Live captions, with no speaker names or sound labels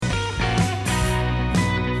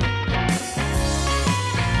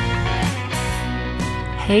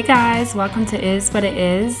Hey guys, welcome to Is What It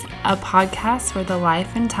Is, a podcast where the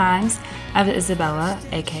life and times of Isabella,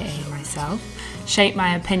 aka myself, shape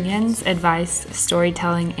my opinions, advice,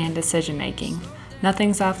 storytelling, and decision making.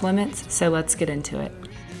 Nothing's off limits, so let's get into it.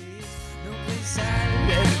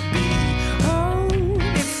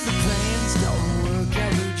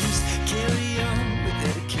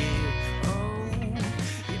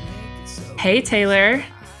 Hey Taylor.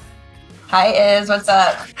 Hi Iz, what's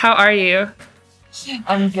up? How are you?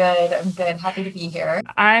 I'm good. Happy to be here.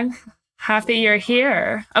 I'm happy you're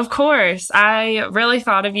here. Of course. I really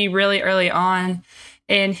thought of you really early on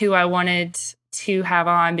in who I wanted to have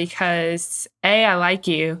on because A, I like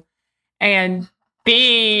you, and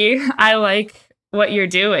B, I like what you're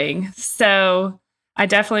doing. So I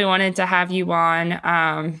definitely wanted to have you on.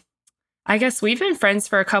 I guess we've been friends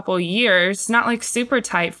for a couple years, not like super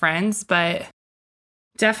tight friends, but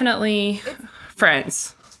definitely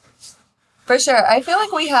friends. For sure. I feel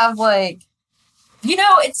like we have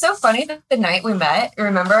it's so funny that the night we met,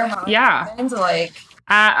 remember how it happened?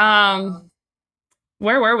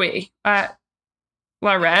 Where were we? At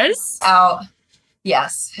La Res? Out.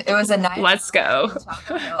 Yes. It was a night. Let's go.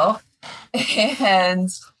 And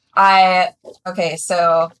I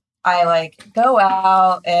go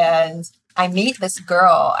out and I meet this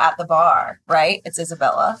girl at the bar, right? It's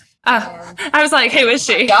Isabella. I was like, hey, was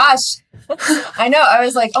she? Gosh. I know. I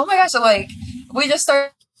was like, oh my gosh. We just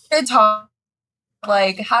started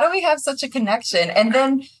talking. How do we have such a connection? And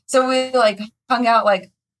then, so we hung out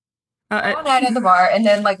all night at the bar. And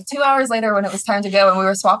then 2 hours later, when it was time to go and we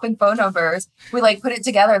were swapping phone numbers, we put it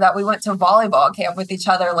together that we went to volleyball camp with each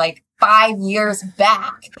other 5 years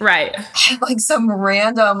back. Right. Some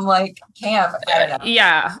random camp. I don't know.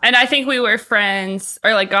 Yeah. And I think we were friends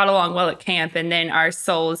or got along well at camp. And then our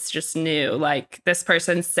souls just knew this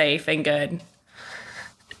person's safe and good.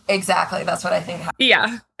 Exactly. That's what I think happened.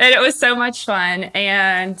 Yeah. And it was so much fun.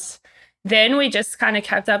 And then we just kind of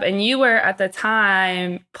kept up. And you were at the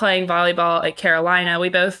time playing volleyball at Carolina. We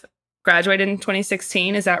both graduated in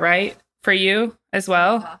 2016. Is that right? For you as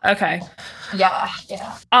well? Yeah. Okay. Yeah.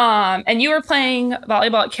 And you were playing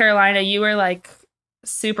volleyball at Carolina. You were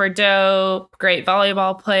super dope, great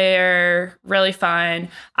volleyball player, really fun.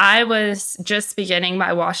 I was just beginning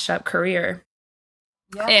my washed up career.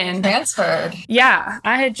 Yeah, and transferred. Yeah,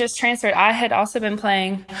 I had just transferred. I had also been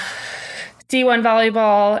playing D1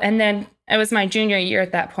 volleyball, and then it was my junior year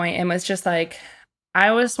at that point, and was just I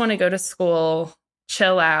just want to go to school,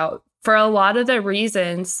 chill out, for a lot of the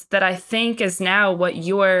reasons that I think is now what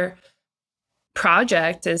your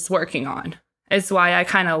project is working on, is why I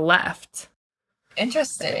kind of left.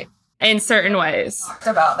 Interesting. In certain ways. Talked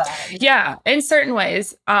about that. Yeah, in certain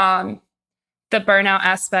ways. The burnout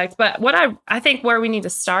aspect. But what I think where we need to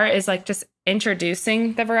start is just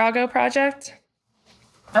introducing the Virago project.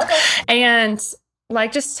 Okay. And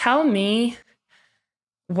just tell me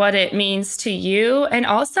what it means to you. And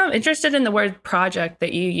also I'm interested in the word project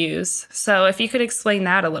that you use. So if you could explain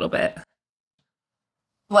that a little bit.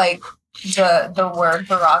 The word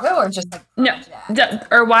Virago or just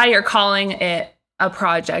or why you're calling it a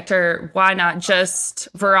project, or why not just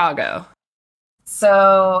Virago?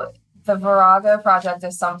 So the Virago project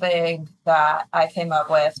is something that I came up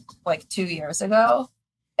with 2 years ago,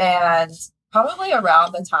 and probably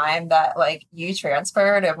around the time that you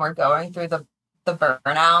transferred and we're going through the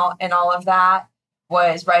burnout and all of that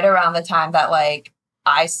was right around the time that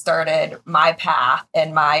I started my path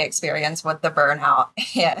and my experience with the burnout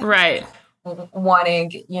and right. wanting,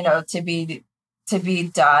 to be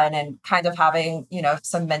done and kind of having,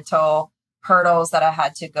 some mental hurdles that I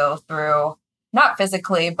had to go through. Not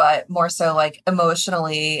physically, but more so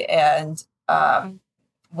emotionally and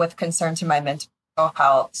with concern to my mental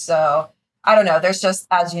health. So I don't know. There's just,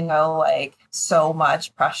 as you know, so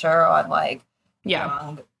much pressure on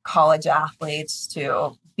young college athletes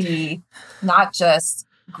to be not just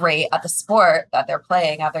great at the sport that they're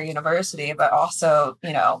playing at their university, but also,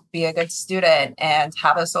 be a good student and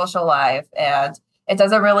have a social life. And it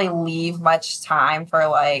doesn't really leave much time for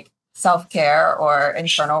self-care or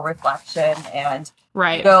internal reflection, and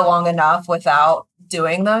go long enough without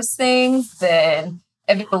doing those things, then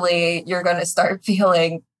eventually you're going to start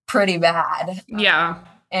feeling pretty bad. Yeah.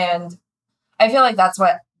 And I feel that's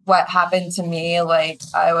what happened to me.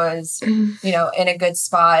 I was, in a good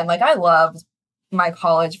spot, and I loved my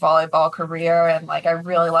college volleyball career, and I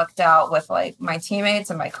really lucked out with my teammates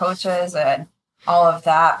and my coaches and all of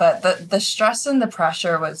that. But the stress and the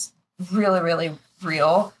pressure was really, really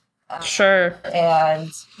real. Sure. And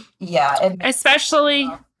yeah. Especially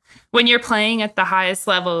when you're playing at the highest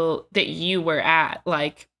level that you were at.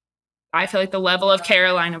 I feel the level of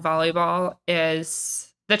Carolina volleyball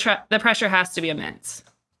is the pressure has to be immense.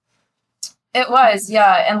 It was,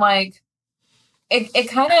 yeah. And like,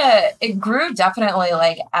 it grew definitely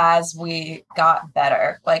like as we got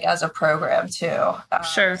better, like as a program too.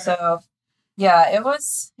 Sure. So yeah, it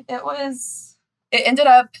ended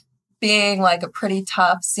up being like a pretty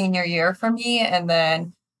tough senior year for me. And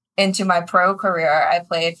then into my pro career, I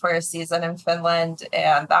played for a season in Finland,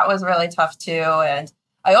 and that was really tough too. And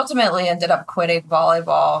I ultimately ended up quitting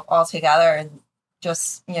volleyball altogether and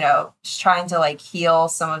just, just trying to like heal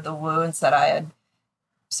some of the wounds that I had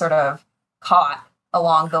sort of caught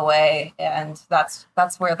along the way. And that's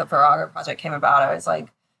where the Virago project came about. I was like,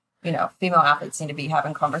 female athletes need to be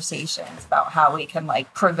having conversations about how we can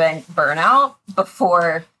like prevent burnout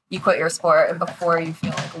before you quit your sport and before you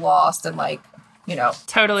feel like lost and like,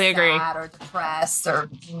 totally agree, or depressed or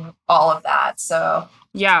all of that. So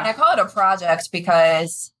yeah, and I call it a project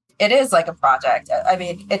because it is like a project. I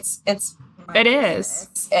mean, it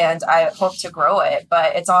is, and I hope to grow it,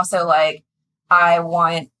 but it's also like I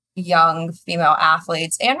want young female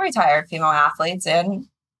athletes and retired female athletes and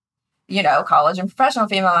college and professional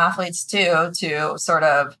female athletes too to sort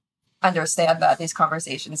of understand that these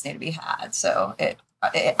conversations need to be had. So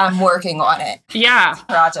I'm working on it. Yeah.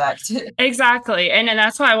 Project. Exactly. And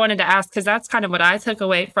that's why I wanted to ask, because that's kind of what I took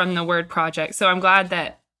away from the word project. So I'm glad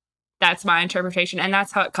that that's my interpretation and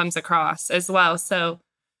that's how it comes across as well. So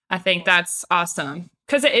I think that's awesome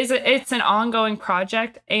because it's an ongoing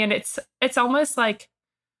project, and it's almost like,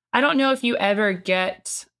 I don't know if you ever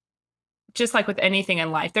get, just like with anything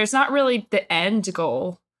in life, there's not really the end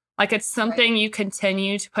goal. Like it's something you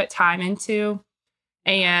continue to put time into,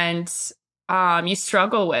 and you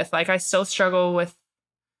struggle with. Like I still struggle with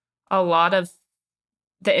a lot of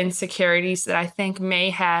the insecurities that I think may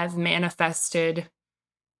have manifested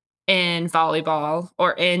in volleyball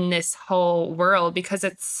or in this whole world, because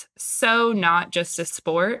it's so not just a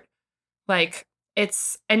sport. Like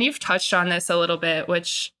and you've touched on this a little bit,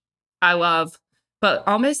 which I love, but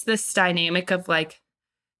almost this dynamic of like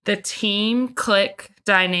the team click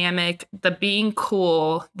dynamic, the being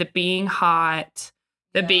cool, the being hot,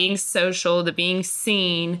 the being social, the being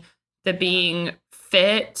seen, the being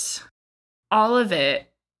fit, all of it.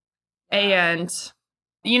 And,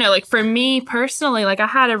 like for me personally, like I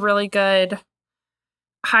had a really good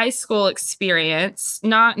high school experience,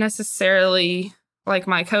 not necessarily like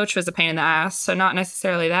my coach was a pain in the ass, so not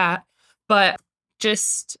necessarily that, but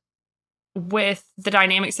just with the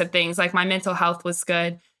dynamics of things, like my mental health was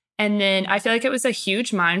good. And then I feel like it was a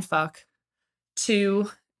huge mind fuck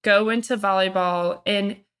to go into volleyball.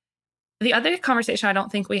 And the other conversation I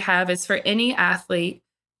don't think we have is for any athlete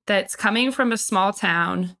that's coming from a small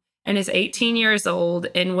town and is 18 years old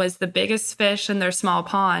and was the biggest fish in their small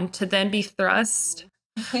pond to then be thrust.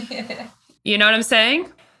 You know what I'm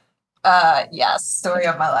saying? Yes. Story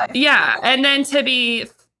of my life. Yeah. And then to be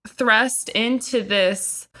thrust into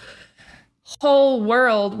this whole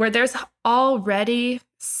world where there's already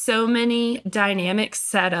so many dynamics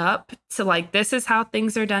set up to like, this is how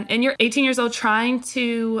things are done. And you're 18 years old trying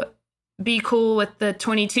to be cool with the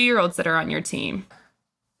 22-year-olds that are on your team.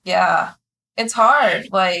 Yeah, it's hard.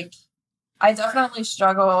 Like, I definitely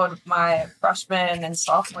struggled my freshman and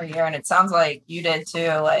sophomore year, and it sounds like you did too.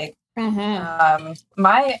 Like,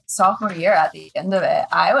 my sophomore year, at the end of it,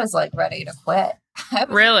 I was like ready to quit.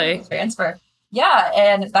 Really? Transfer. Yeah,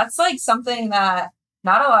 and that's like something that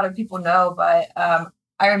not a lot of people know, but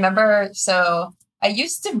I remember, so I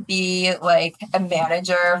used to be like a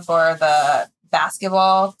manager for the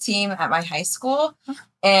basketball team at my high school,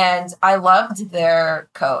 and I loved their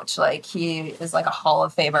coach. Like he is like a Hall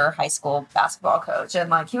of Famer high school basketball coach,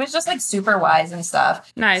 and like he was just like super wise and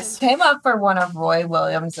stuff. Nice. So he came up for one of Roy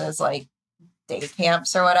Williams's like day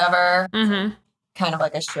camps or whatever, kind of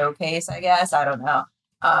like a showcase, I guess. I don't know,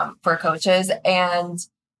 for coaches, and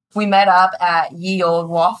we met up at Ye Old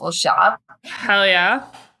Waffle Shop. Hell yeah.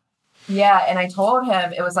 Yeah, and I told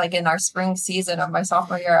him, it was like in our spring season of my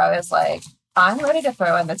sophomore year, I was like, I'm ready to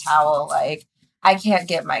throw in the towel. Like, I can't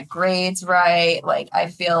get my grades right. Like, I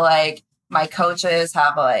feel like my coaches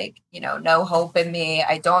have like, no hope in me.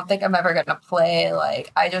 I don't think I'm ever going to play.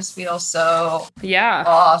 Like, I just feel so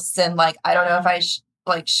lost. And like, I don't know if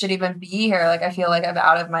I should even be here. Like, I feel like I'm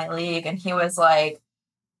out of my league. And he was like,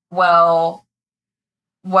 well,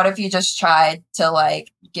 what if you just tried to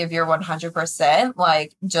like give your 100%,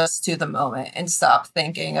 like just to the moment and stop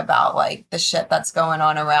thinking about like the shit that's going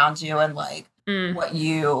on around you and like what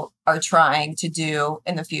you are trying to do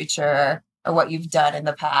in the future or what you've done in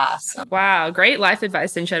the past. Wow. Great life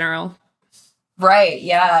advice in general. Right.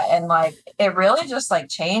 Yeah. And like, it really just like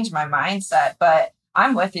changed my mindset, but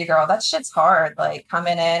I'm with you, girl. That shit's hard. Like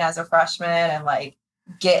coming in as a freshman and like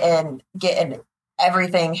getting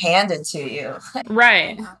everything handed to you.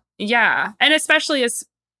 Right. Yeah. And especially as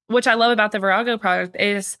which I love about the Virago product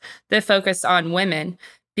is the focus on women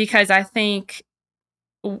because I think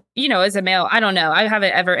as a male, I don't know, I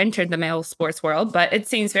haven't ever entered the male sports world, but it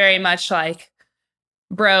seems very much like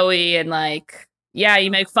bro-y and like, yeah,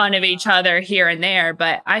 you make fun of each other here and there.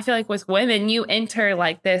 But I feel like with women, you enter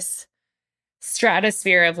like this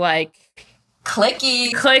stratosphere of like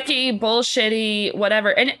clicky, bullshitty, whatever.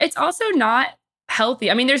 And it's also not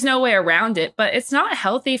healthy. I mean, there's no way around it, but it's not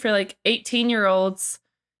healthy for like 18-year-olds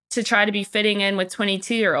to try to be fitting in with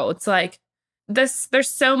 22-year-olds. Like there's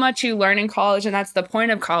so much you learn in college, and that's the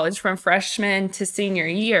point of college from freshman to senior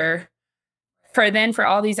year. For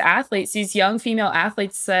all these athletes, these young female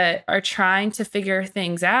athletes that are trying to figure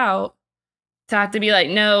things out, to have to be like,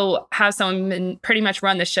 no, have someone pretty much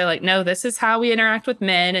run the show. Like, no, this is how we interact with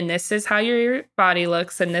men, and this is how your body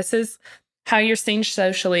looks, and this is how you're seen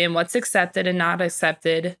socially, and what's accepted and not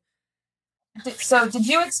accepted. So did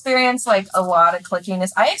you experience like a lot of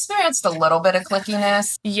clickiness? I experienced a little bit of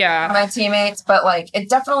clickiness. Yeah. My teammates, but like it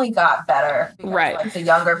definitely got better. Because, right. Like the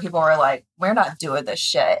younger people were like, we're not doing this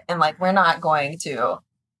shit. And like, we're not going to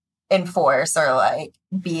enforce or like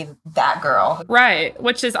be that girl. Right.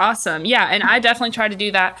 Which is awesome. Yeah. And I definitely try to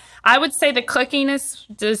do that. I would say the clickiness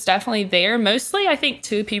is definitely there. Mostly, I think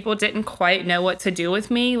two people didn't quite know what to do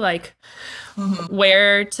with me. Like,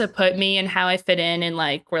 where to put me and how I fit in, and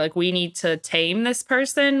like we're like, we need to tame this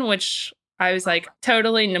person, which I was like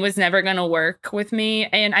totally was never gonna work with me.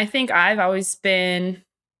 And I think I've always been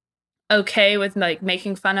okay with like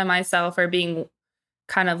making fun of myself or being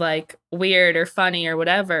kind of like weird or funny or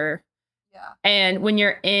whatever. Yeah. And when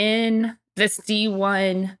you're in this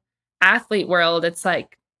D1 athlete world, it's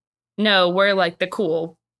like, no, we're like the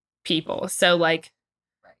cool people. So like,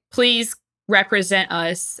 please represent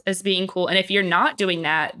us as being cool. And if you're not doing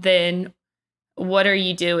that, then what are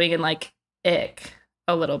you doing? And like, ick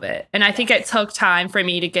a little bit. And I think it took time for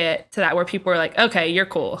me to get to that where people were like, okay, you're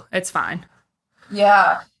cool. It's fine.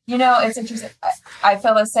 Yeah. It's interesting. I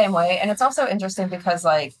feel the same way. And it's also interesting because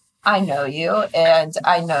like, I know you and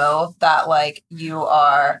I know that like you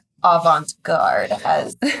are avant-garde,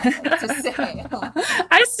 as to say.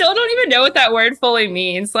 I still don't even know what that word fully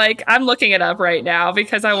means. Like, I'm looking it up right now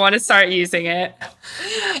because I want to start using it.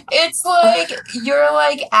 It's like you're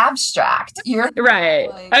like abstract. You're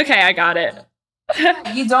right. Like, okay, I got it.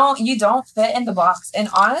 you don't fit in the box. And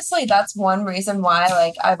honestly, that's one reason why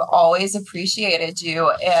like I've always appreciated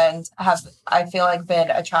you and I feel like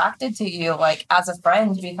been attracted to you like as a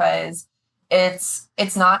friend, because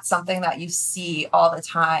it's not something that you see all the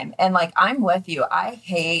time. And like, I'm with you. I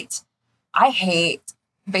hate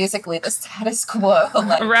basically the status quo.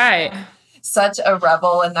 Like, right. Such a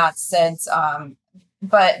rebel in that sense.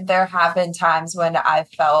 But there have been times when I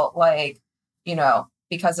felt like,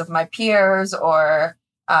 because of my peers or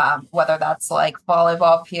whether that's like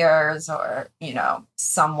volleyball peers or,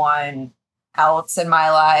 someone else in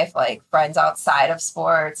my life, like friends outside of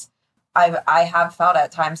sports, I have felt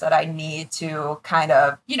at times that I need to kind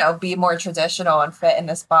of, be more traditional and fit in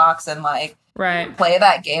this box and like play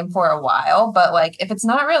that game for a while. But like, if it's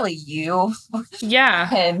not really you,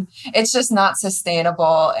 yeah, and it's just not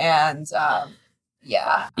sustainable. And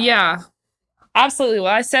yeah, absolutely.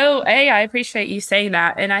 Well, I appreciate you saying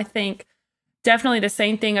that. And I think definitely the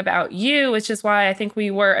same thing about you, which is why I think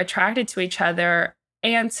we were attracted to each other.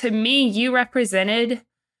 And to me, you represented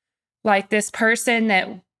like this person that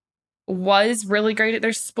was really great at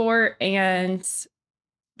their sport and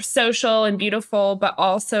social and beautiful, but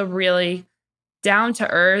also really down to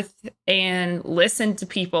earth and listened to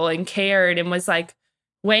people and cared and was like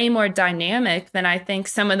way more dynamic than I think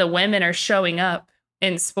some of the women are showing up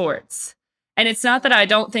in sports. And it's not that I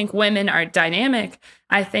don't think women are dynamic.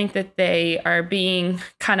 I think that they are being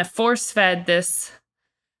kind of force-fed this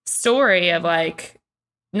story of like,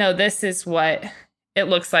 no, this is what it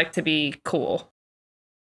looks like to be cool.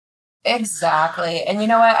 Exactly. And you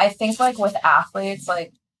know what? I think like with athletes,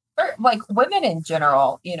 like women in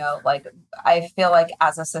general, like I feel like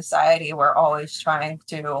as a society, we're always trying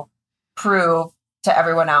to prove to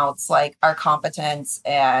everyone else like our competence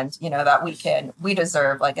and, that we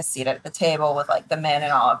deserve like a seat at the table with like the men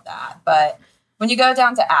and all of that. But when you go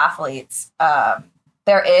down to athletes,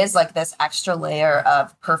 there is like this extra layer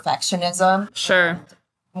of perfectionism. Sure.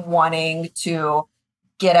 Wanting to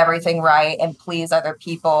get everything right and please other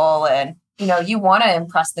people. And, you want to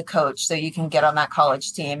impress the coach so you can get on that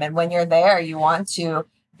college team. And when you're there, you want to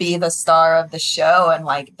be the star of the show. And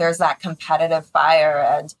like, there's that competitive fire.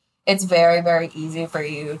 And it's very, very easy for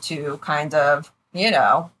you to kind of,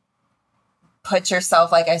 put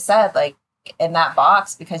yourself, like I said, like in that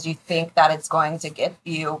box because you think that it's going to give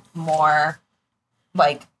you more,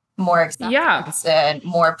 like, more acceptance and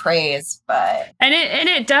more praise. But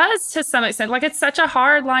it does to some extent. Like, it's such a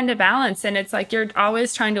hard line to balance, and it's like you're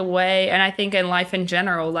always trying to weigh. And I think in life in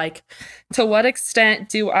general, like, to what extent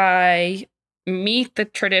do I meet the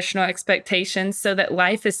traditional expectations so that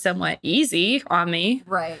life is somewhat easy on me,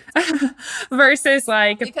 right? Versus,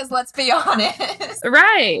 like, because let's be honest,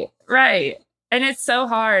 right, and it's so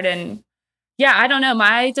hard. And yeah, I don't know,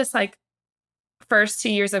 my just like first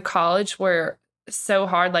 2 years of college were so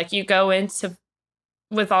hard. Like, you go into,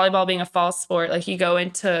 with volleyball being a fall sport, like, you go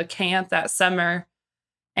into camp that summer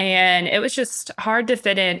and it was just hard to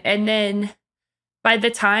fit in. And then by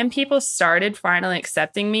the time people started finally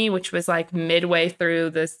accepting me, which was like midway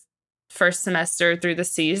through this first semester through the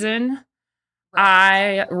season,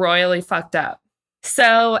 I royally fucked up.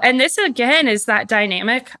 So, and this again is that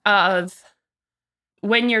dynamic of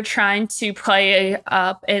when you're trying to play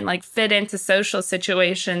up and like fit into social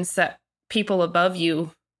situations that people above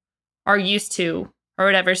you are used to or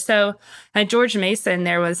whatever. So at George Mason,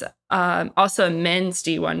 there was also a men's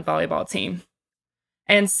D1 volleyball team.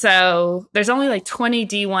 And so there's only like 20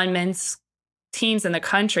 D1 men's teams in the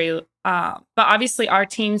country. But obviously our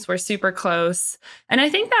teams were super close. And I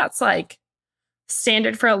think that's like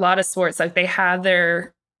standard for a lot of sports. Like, they have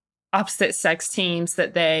their opposite sex teams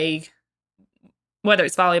that they, whether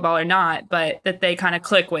it's volleyball or not, but that they kind of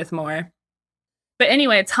click with more. But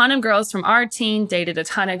anyway, a ton of girls from our team dated a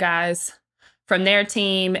ton of guys from their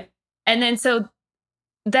team. And then so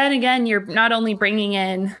then again, you're not only bringing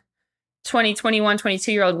in 20, 21,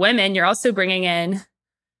 22-year-old women, you're also bringing in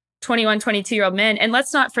 21, 22-year-old men. And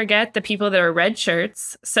let's not forget the people that are red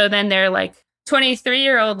shirts. So then they're like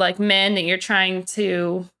 23-year-old like men that you're trying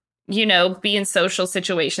to, you know, be in social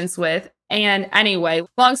situations with. And anyway,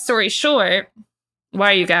 long story short,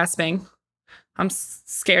 why are you gasping? I'm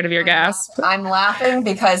scared of your gasp. I'm laughing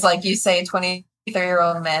because, like you say,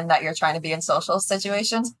 23-year-old men that you're trying to be in social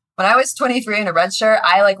situations. When I was 23 in a red shirt,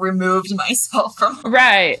 I like removed myself from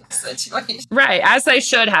the situation. Right, as they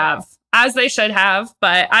should have.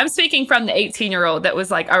 But I'm speaking from the 18-year-old that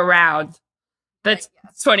was like around the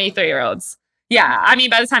 23-year-olds. Yeah, I mean,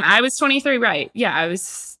 by the time I was 23, right? Yeah, I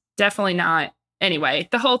was definitely not. Anyway,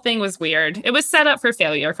 the whole thing was weird. It was set up for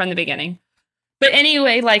failure from the beginning. But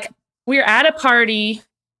anyway, like, we were at a party,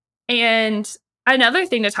 and another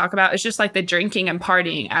thing to talk about is just like the drinking and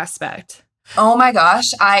partying aspect. Oh my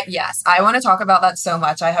gosh. I want to talk about that so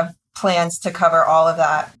much. I have plans to cover all of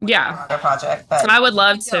that. Yeah. Other project, but I would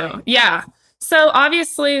love to. Yeah. So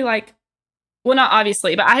obviously, like, well, not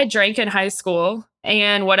obviously, but I had drank in high school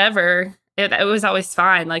and whatever. It was always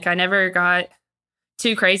fine. Like, I never got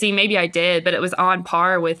too crazy. Maybe I did, but it was on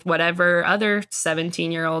par with whatever other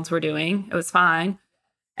 17-year-olds were doing. It was fine.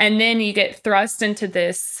 And then you get thrust into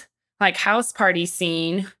this like house party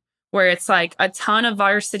scene where it's like a ton of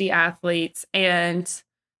varsity athletes, and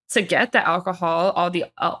to get the alcohol, all the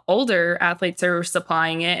older athletes are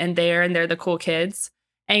supplying it, and they're the cool kids.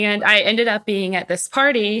 And I ended up being at this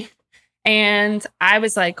party, and I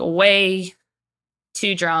was like way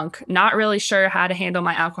too drunk, not really sure how to handle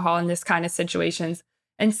my alcohol in this kind of situations.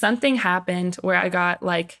 And something happened where I got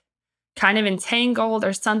like kind of entangled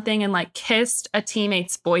or something and like kissed a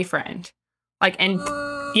teammate's boyfriend. Like, and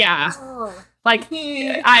yeah, like,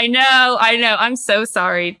 I know. I'm so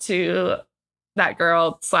sorry to that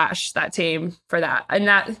girl / that team for that. And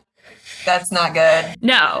that's not good.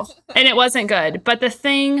 No, and it wasn't good. But the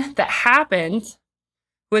thing that happened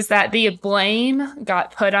was that the blame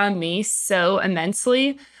got put on me so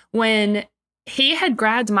immensely when he had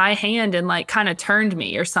grabbed my hand and like kind of turned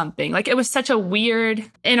me or something. Like, it was such a weird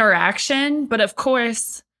interaction. But of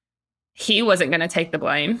course, he wasn't going to take the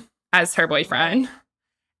blame as her boyfriend.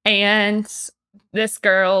 And this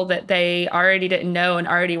girl that they already didn't know and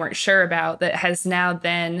already weren't sure about, that has now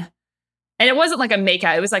then, and it wasn't like a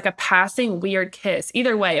makeout, it was like a passing weird kiss.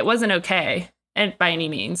 Either way, it wasn't okay, and by any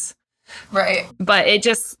means. Right. But it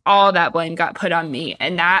just, all that blame got put on me.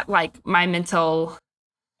 And that, like, my mental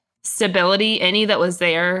stability, any that was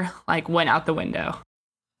there, like, went out the window.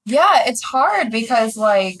 Yeah, it's hard because,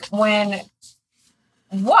 like, when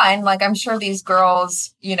one, like, I'm sure these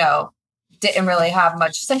girls, you know, didn't really have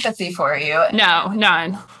much sympathy for you. No,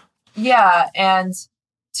 none. Yeah. And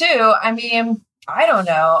two, I mean, I don't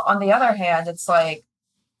know. On the other hand, it's like,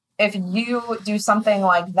 if you do something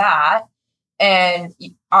like that, and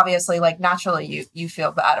obviously, like, naturally you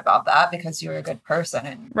feel bad about that because you're a good person,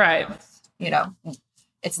 and right, you know,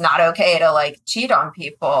 it's not okay to like cheat on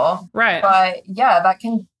people, right? But yeah, that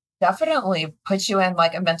can definitely put you in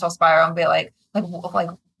like a mental spiral and be like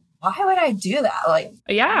why would I do that? Like,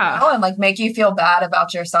 Yeah. and like make you feel bad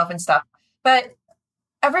about yourself and stuff. But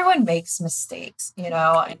everyone makes mistakes,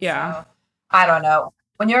 And Yeah. so, I don't know.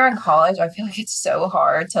 When you're in college, I feel like it's so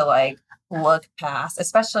hard to like look past,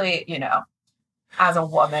 especially, as a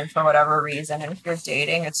woman for whatever reason. And if you're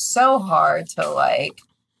dating, it's so hard to like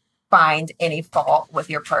find any fault with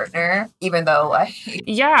your partner, even though like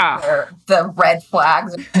the red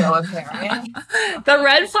flags are so apparent. The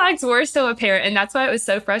red flags were so apparent, and that's why it was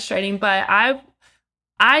so frustrating. But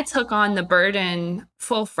I took on the burden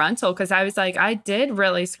full frontal because I was like, I did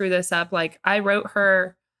really screw this up. Like, I wrote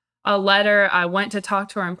her a letter. I went to talk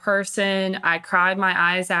to her in person. I cried my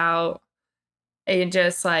eyes out and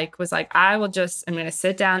just like was like, I'm going to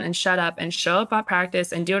sit down and shut up and show up at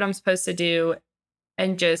practice and do what I'm supposed to do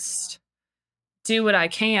and just do what I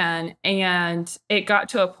can. And it got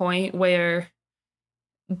to a point where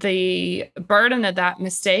the burden of that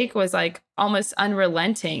mistake was like almost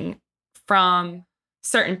unrelenting from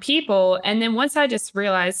certain people. And then once I just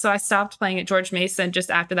realized, so I stopped playing at George Mason just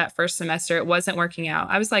after that first semester. It wasn't working out.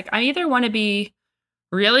 I was like, I either want to be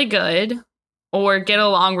really good or get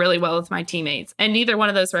along really well with my teammates. And neither one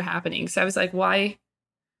of those were happening. So I was like, why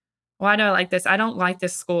do I like this? I don't like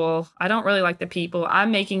this school. I don't really like the people.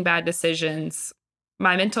 I'm making bad decisions.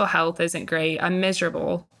 My mental health isn't great. I'm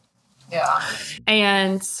miserable. Yeah.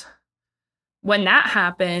 And when that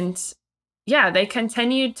happened, they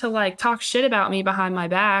continued to like talk shit about me behind my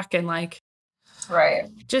back and like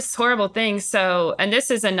just horrible things. So, and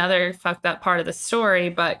this is another fucked up part of the story,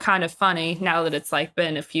 but kind of funny now that it's like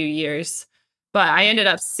been a few years. But I ended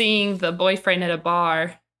up seeing the boyfriend at a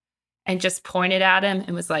bar and just pointed at him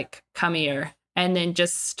and was like, come here. And then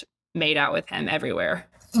just made out with him everywhere.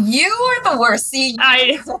 You are the worst. See,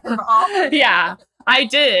 yeah, I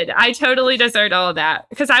did. I totally deserved all of that.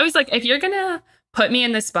 Because I was like, if you're going to put me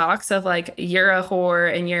in this box of like, you're a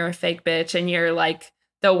whore and you're a fake bitch and you're like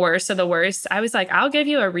the worst of the worst, I was like, I'll give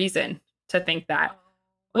you a reason to think that.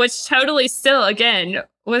 Which totally still, again,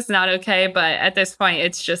 was not okay. But at this point,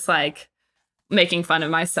 it's just like making fun of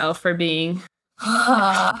myself for being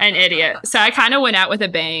an idiot. So I kind of went out with a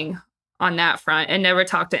bang on that front and never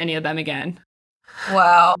talked to any of them again.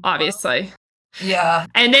 Wow. Obviously. Yeah.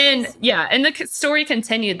 And then, and the story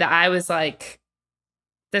continued that I was like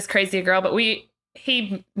this crazy girl, but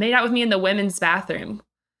he made out with me in the women's bathroom.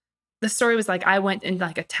 The story was like, I went and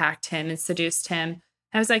like attacked him and seduced him.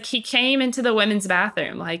 I was like, he came into the women's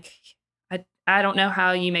bathroom. Like, I don't know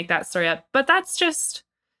how you make that story up, but that's just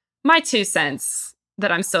my 2 cents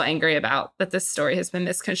that I'm still angry about, that this story has been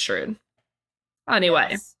misconstrued. Anyway.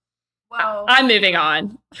 Yes. Well, I'm moving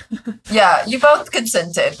on. Yeah, you both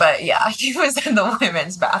consented, but he was in the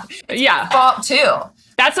women's bathroom. It's fault too.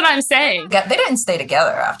 That's what I'm saying. Yeah, they didn't stay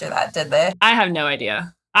together after that, did they? I have no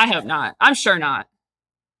idea. I hope not. I'm sure not.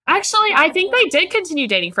 Actually, I think they did continue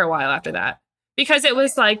dating for a while after that because it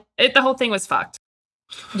was like the whole thing was fucked.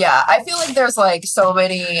 Yeah, I feel like there's like so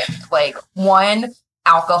many like one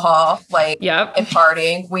alcohol like and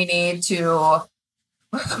partying. We need to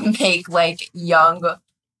make like young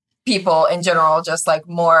people in general just like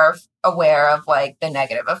more aware of like the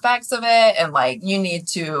negative effects of it, and like you need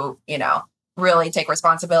to really take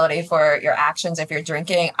responsibility for your actions if you're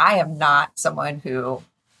drinking. I am not someone who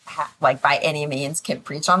like by any means can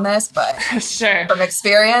preach on this, but sure, from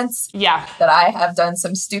experience, that I have done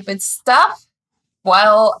some stupid stuff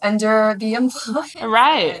while under the influence.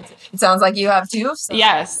 Right. It sounds like you have too. So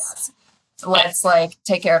yes. Let's like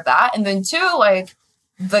take care of that. And then 2, like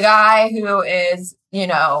the guy who is,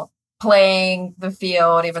 playing the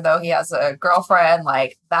field, even though he has a girlfriend,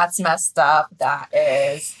 like that's messed up. That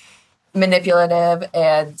is manipulative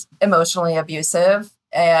and emotionally abusive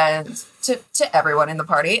and to everyone in the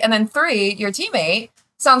party. And then 3, your teammate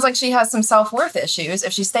sounds like she has some self-worth issues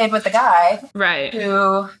if she stayed with the guy. Right.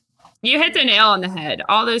 Who... You hit the nail on the head.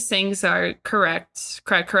 All those things are correct.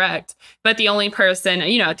 But the only person,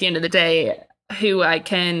 at the end of the day, who I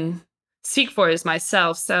can speak for is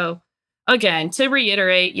myself. So again, to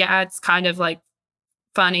reiterate, it's kind of like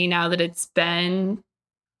funny now that it's been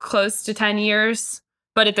close to 10 years.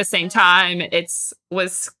 But at the same time,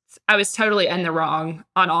 I was totally in the wrong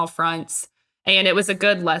on all fronts. And it was a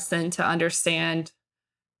good lesson to understand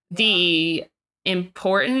the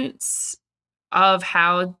importance of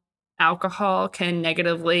how alcohol can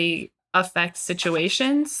negatively affect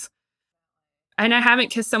situations. And I haven't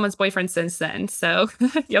kissed someone's boyfriend since then, so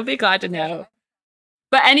you'll be glad to know.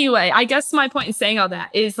 But anyway, I guess my point in saying all that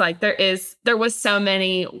is like there was so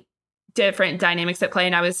many different dynamics at play,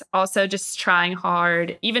 and I was also just trying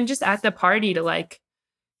hard, even just at the party, to like,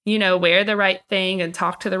 wear the right thing and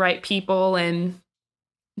talk to the right people and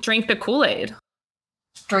drink the Kool-Aid.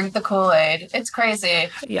 Drink the Kool-Aid. It's crazy.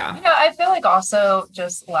 Yeah. I feel like also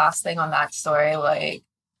just last thing on that story, like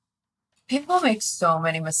people make so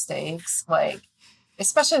many mistakes, like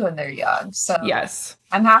especially when they're young. So Yes.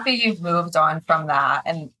 I'm happy you've moved on from that.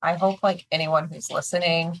 And I hope like anyone who's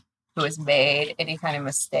listening who has made any kind of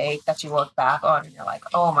mistake that you look back on and you're like,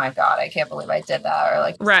 oh my God, I can't believe I did that. Or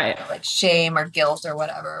like, right. Like shame or guilt or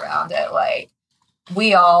whatever around it. Like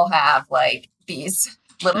we all have like these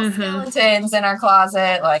little skeletons in our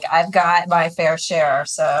closet. Like I've got my fair share.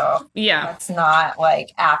 So yeah, let's not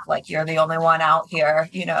like act like you're the only one out here,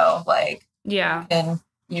 like yeah. And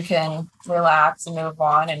you can relax and move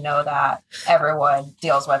on and know that everyone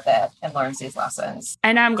deals with it and learns these lessons.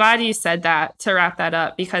 And I'm glad you said that to wrap that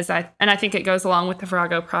up, because I think it goes along with the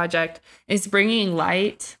Virago Project, is bringing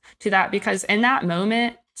light to that, because in that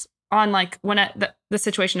moment, on like when the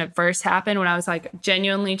situation at first happened, when I was like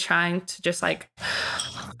genuinely trying to just like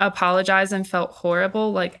apologize and felt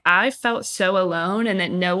horrible, like I felt so alone and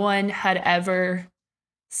that no one had ever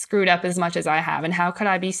screwed up as much as I have. And how could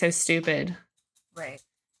I be so stupid? Right.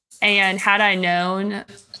 And had I known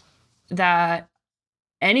that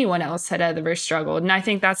anyone else had ever struggled, and I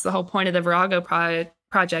think that's the whole point of the Virago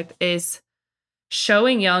Project, is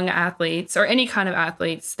showing young athletes or any kind of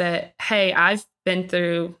athletes that, hey, I've been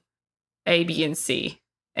through A, B, and C,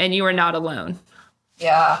 and you are not alone.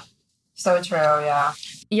 Yeah, so true. Yeah.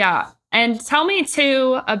 Yeah. And tell me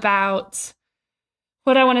too about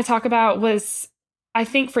what I want to talk about was, I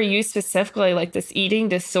think for you specifically, like this eating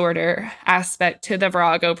disorder aspect to the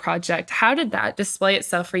Virago Project. How did that display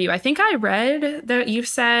itself for you? I think I read that you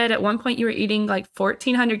said at one point you were eating like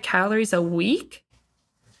 1,400 calories a week.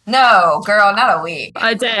 No, girl, not a week.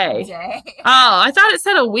 A day. Oh, I thought it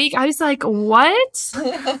said a week. I was like, what?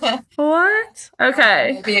 What?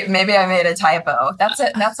 Okay. Maybe I made a typo. That's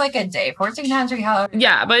it. That's like a day. 1,400 calories.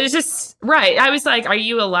 Yeah, but it's just right. I was like, are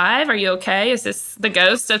you alive? Are you okay? Is this the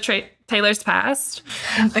ghost of Taylor's past?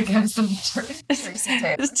 The ghost of Tracy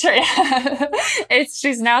Taylor.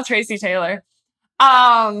 She's now Tracy Taylor.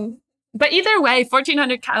 But either way,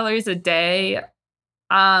 1,400 calories a day.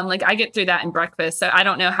 Like I get through that in breakfast, so I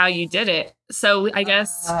don't know how you did it. So I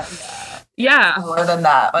guess, yeah. More than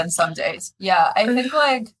that on some days. Yeah, I think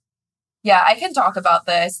like, yeah, I can talk about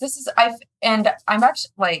this. I'm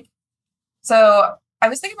actually like, so I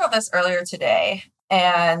was thinking about this earlier today,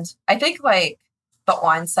 and I think like the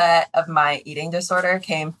onset of my eating disorder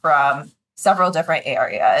came from several different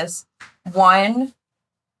areas. One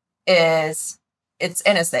is it's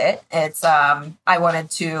innocent. It's I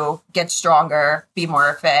wanted to get stronger, be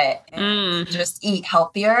more fit, and just eat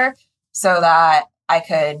healthier so that I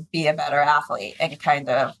could be a better athlete and kind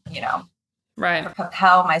of, right,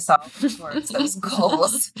 propel myself towards those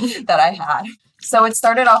goals that I had. So it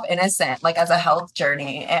started off innocent, like as a health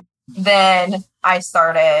journey. And then I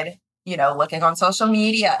started, looking on social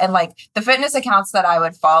media and like the fitness accounts that I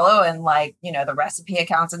would follow and like, the recipe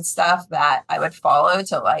accounts and stuff that I would follow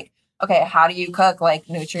to like, okay, how do you cook like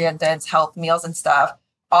nutrient dense health meals and stuff?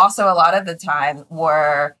 Also, a lot of the time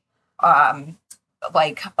were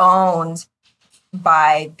like owned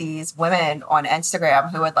by these women on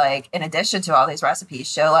Instagram who would like, in addition to all these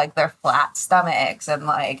recipes, show like their flat stomachs and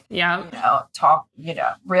like, talk,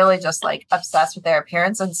 really just like obsessed with their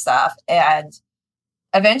appearance and stuff. And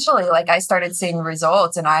eventually, like I started seeing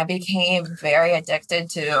results and I became very addicted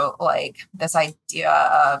to like this idea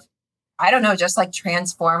of, I don't know, just like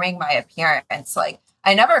transforming my appearance. Like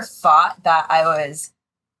I never thought that I was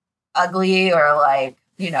ugly or like,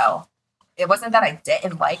 it wasn't that I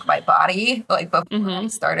didn't like my body. Like before I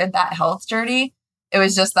started that health journey, it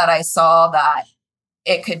was just that I saw that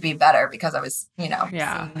it could be better because I was, seeing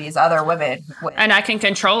these other women. And I can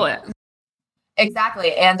control it.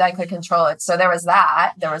 Exactly. And I could control it. So there was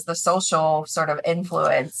that. There was the social sort of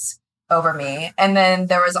influence over me. And then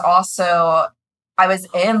there was also, I was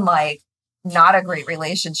in like not a great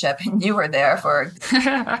relationship and you were there for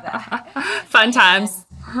fun times.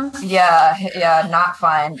 Yeah, not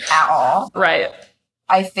fun at all. Right.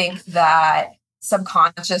 I think that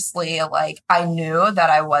subconsciously, like I knew that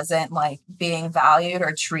I wasn't like being valued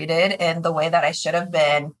or treated in the way that I should have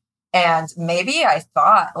been. And maybe I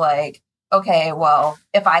thought like, okay, well,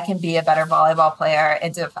 if I can be a better volleyball player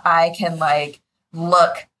and if I can like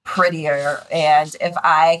look prettier and if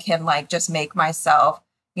I can like just make myself,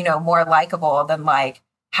 more likable, then like,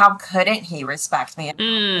 how couldn't he respect me and how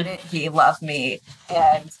couldn't he love me?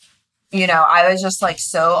 And, I was just like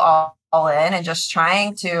so all in and just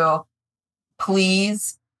trying to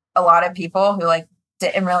please a lot of people who like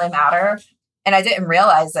didn't really matter. And I didn't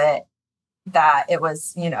realize it, that it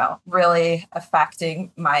was, really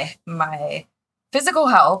affecting my physical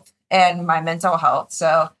health and my mental health.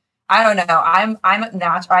 So I don't know. I'm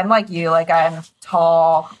natural. I'm like you. Like I'm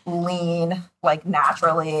tall, lean, like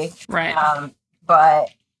naturally. Right. But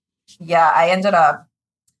yeah, I ended up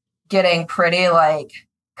getting pretty like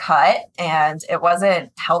cut, and it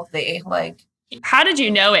wasn't healthy. Like, how did you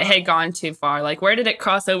know it had gone too far? Like, where did it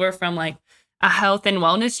cross over from like a health and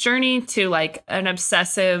wellness journey to like an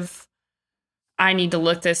obsessive, I need to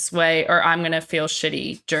look this way or I'm going to feel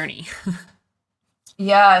shitty journey?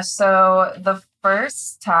 yeah. So the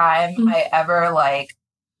first time I ever like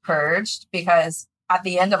purged, because at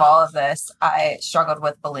the end of all of this, I struggled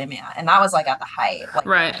with bulimia, and that was like at the height, like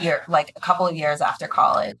right, like a couple of years after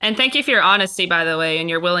college. And thank you for your honesty, by the way, and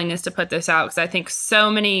your willingness to put this out, because I think so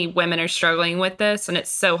many women are struggling with this, and it's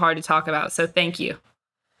so hard to talk about. So thank you.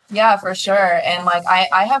 Yeah, for sure. And like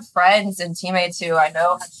I have friends and teammates who I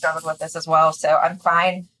know have struggled with this as well. So I'm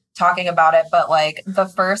fine talking about it. But like the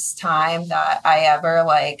first time that I ever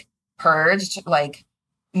like purged, like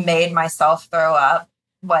made myself throw up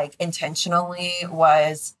like intentionally,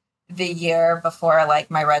 was the year before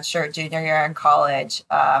like my red shirt junior year in college.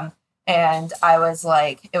 And I was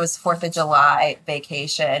like, it was 4th of July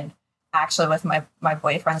vacation, actually with my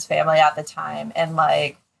boyfriend's family at the time. And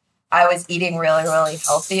like I was eating really, really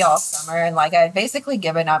healthy all summer, and like I had basically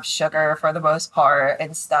given up sugar for the most part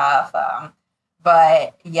and stuff.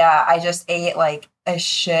 But yeah, I just ate like a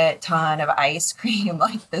shit ton of ice cream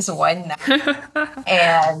like this one night.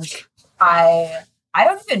 And I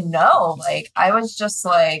don't even know. Like I was just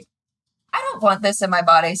like, I don't want this in my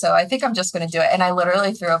body, so I think I'm just going to do it. And I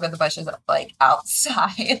literally threw up in the bushes like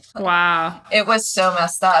outside. Wow. It was so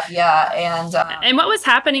messed up. Yeah. And what was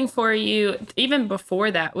happening for you even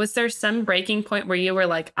before that? Was there some breaking point where you were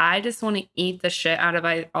like, I just want to eat the shit out of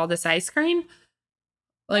all this ice cream?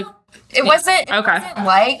 Like it wasn't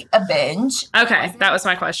like a binge. Okay. That was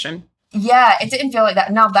my question. Yeah. It didn't feel like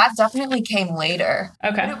that. No, that definitely came later.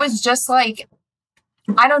 Okay. But it was just like,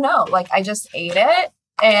 I don't know. Like I just ate it,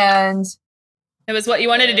 and it was what you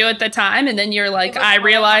wanted to do at the time. And then you're like, I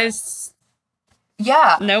realized.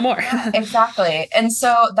 Yeah. No more. Exactly. And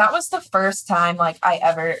so that was the first time like I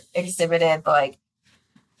ever exhibited like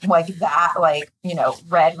that, like, you know,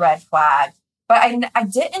 red flag. But I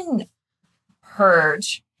didn't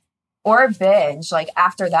purge or binge like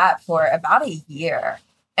after that for about a year.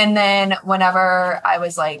 And then whenever I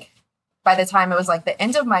was like, by the time it was like the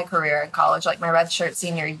end of my career in college, like my red shirt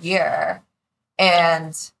senior year,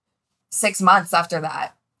 and 6 months after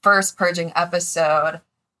that first purging episode,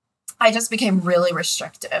 I just became really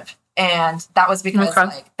restrictive. And that was because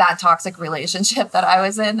like that toxic relationship that I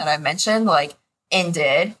was in that I mentioned like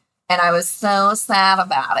ended. And I was so sad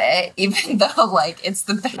about it, even though like it's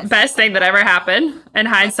the best thing that ever happened in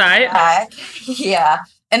hindsight. Yeah.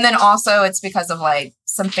 And then also it's because of like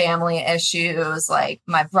some family issues. Like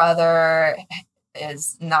my brother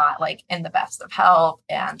is not like in the best of health,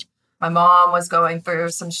 and my mom was going through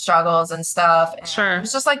some struggles and stuff. And sure. It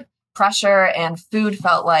was just like pressure, and food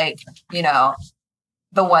felt like, you know,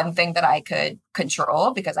 the one thing that I could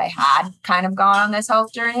control because I had kind of gone on this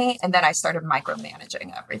health journey. And then I started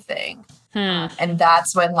micromanaging everything. And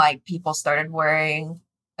that's when like people started worrying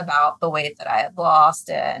about the weight that I had lost,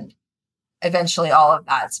 and eventually all of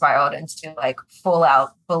that spiraled into like full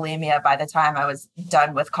out bulimia by the time I was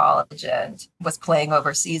done with college and was playing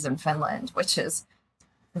overseas in Finland, which is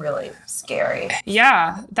really scary.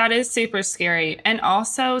 Yeah, that is super scary. And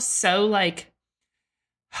also so like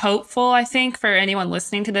hopeful, I think, for anyone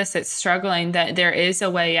listening to this that's struggling, that there is a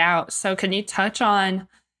way out. So can you touch on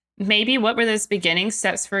maybe what were those beginning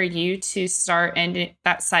steps for you to start ending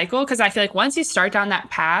that cycle? Because I feel like once you start down that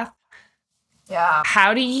path, yeah,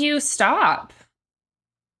 how do you stop?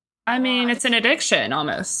 I mean, it's an addiction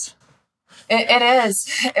almost. It is.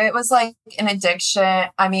 It was like an addiction.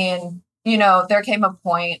 I mean, you know, there came a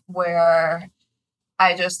point where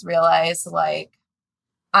I just realized like,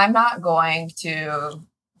 I'm not going to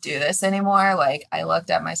do this anymore. Like I looked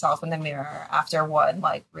at myself in the mirror after one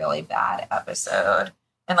like really bad episode,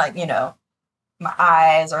 and like, you know, my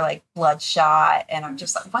eyes are like bloodshot, and I'm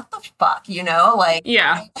just like, what the fuck, you know? Like,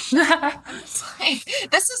 yeah. It's like,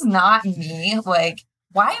 this is not me. Like,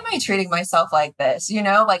 why am I treating myself like this? You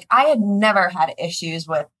know, like I had never had issues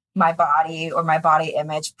with my body or my body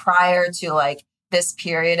image prior to like this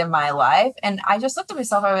period in my life. And I just looked at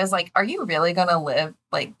myself. I was like, are you really going to live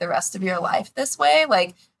like the rest of your life this way?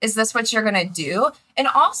 Like, is this what you're going to do? And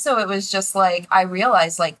also it was just like, I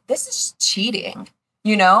realized like, this is cheating,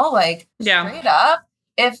 you know, like straight up.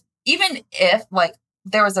 Even if like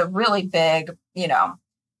there was a really big, you know,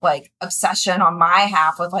 like obsession on my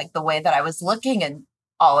half with like the way that I was looking and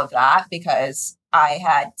all of that, because I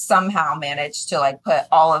had somehow managed to like put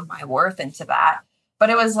all of my worth into that. But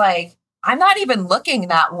it was like, I'm not even looking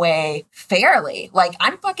that way fairly. Like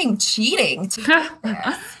I'm fucking cheating to get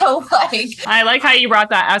there. So like, I like how you brought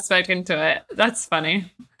that aspect into it. That's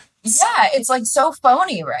funny. yeah, it's like so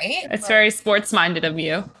phony, right? It's Like, very sports minded of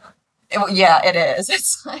you. yeah, it is.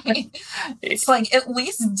 It's like at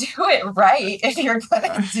least do it right if you're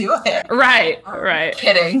gonna do it. Right, right.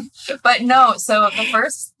 Kidding. But no, so the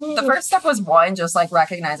first step was one, just like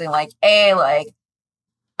recognizing like A, like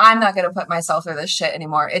I'm not gonna put myself through this shit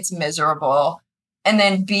anymore. It's miserable. And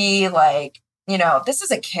then B, like, this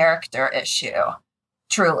is a character issue,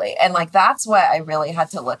 truly. And like that's what I really had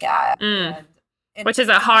to look at. Mm. And Which is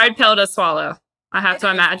a hard pill to swallow, I have to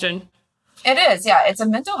imagine. it is, yeah. It's a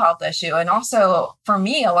mental health issue. And also for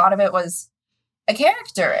me, a lot of it was a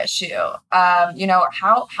character issue. How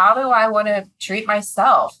do I want to treat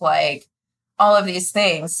myself? Like all of these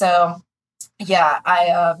things. So yeah,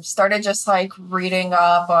 I started just like reading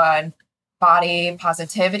up on body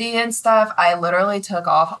positivity and stuff. I literally took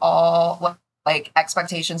off all like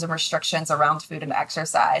expectations and restrictions around food and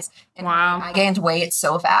exercise. And Wow. I gained weight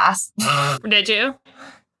so fast. Did you?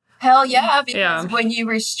 Hell yeah, because Yeah. when you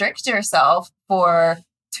restrict yourself for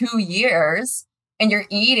 2 years and you're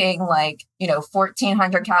eating like,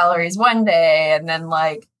 1,400 calories one day and then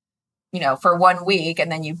like, for 1 week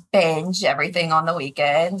and then you binge everything on the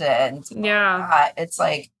weekend and Yeah. it's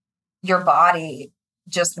like your body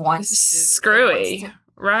just wants Screwy.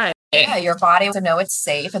 Right. yeah, your body wants to know it's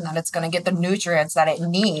safe and that it's going to get the nutrients that it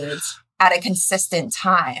needs at a consistent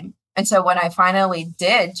time. And so when I finally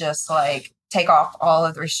did just like take off all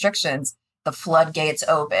of the restrictions, the floodgates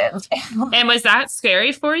opened. And was that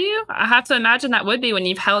scary for you? I have to imagine that would be when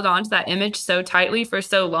you've held on to that image so tightly for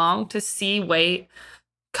so long to see weight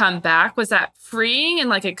come back. Was that freeing and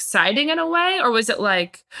like exciting in a way? Or was it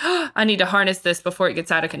like, I need to harness this before it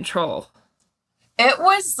gets out of control? It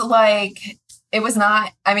was like, it was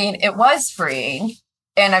not, I mean, it was freeing.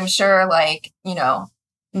 And I'm sure like,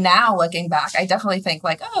 now looking back, I definitely think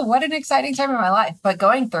like, oh, what an exciting time in my life. But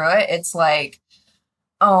going through it, it's like,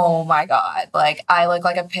 oh my God, like I look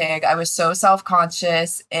like a pig. I was so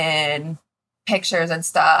self-conscious in pictures and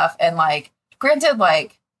stuff. And like, granted,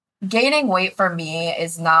 like gaining weight for me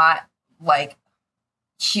is not like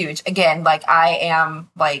huge. Again, like I am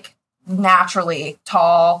like naturally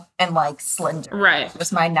tall and like slender. Right.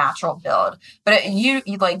 Just my natural build. But you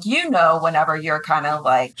like, whenever you're kind of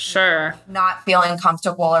like Sure. not feeling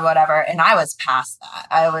comfortable or whatever. And I was past that.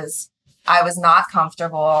 I was not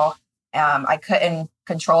comfortable. I couldn't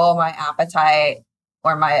control my appetite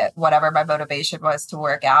or my whatever my motivation was to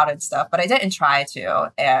work out and stuff, but I didn't try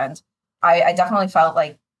to. And I definitely felt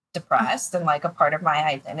like depressed and like a part of my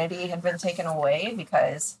identity had been taken away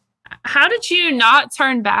because. How did you not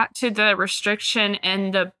turn back to the restriction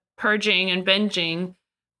and the purging and binging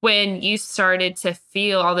when you started to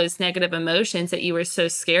feel all those negative emotions that you were so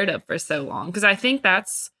scared of for so long? Because I think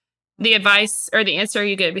that's the advice or the answer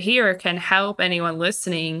you give here can help anyone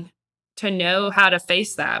listening to know how to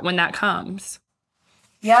face that when that comes.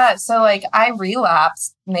 Yeah. So like I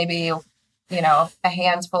relapsed maybe, a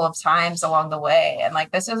handful of times along the way. And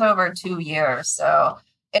like this is over 2 years. So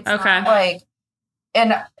it's Okay. not like,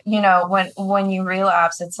 and when you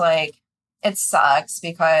relapse, it's like, it sucks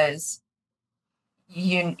because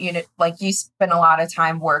you spend a lot of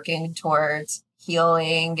time working towards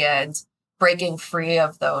healing and breaking free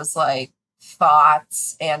of those like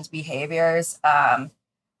thoughts and behaviors.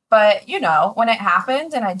 But when it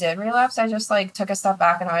happened and I did relapse, I just like took a step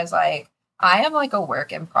back and I was like, I am like a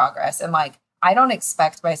work in progress and like, I don't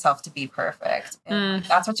expect myself to be perfect. And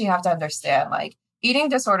that's what you have to understand. Like eating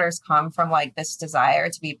disorders come from like this desire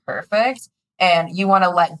to be perfect. And you want to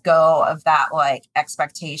let go of that like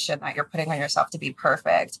expectation that you're putting on yourself to be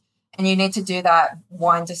perfect. And you need to do that,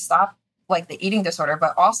 one, to stop like the eating disorder,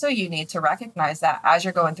 but also you need to recognize that as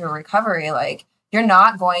you're going through recovery, like you're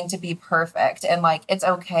not going to be perfect. And like, it's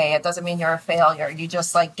okay. It doesn't mean you're a failure. You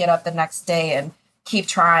just like get up the next day and keep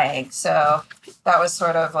trying. So that was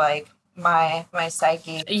sort of like my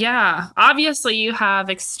psyche. Yeah. Obviously you have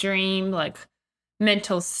extreme like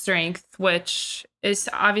mental strength, which is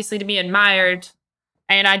obviously to be admired.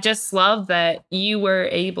 And I just love that you were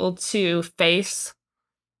able to face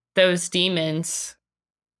those demons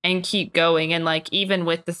and keep going. And like, even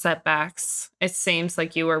with the setbacks, it seems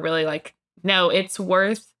like you were really like, no, it's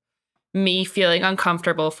worth me feeling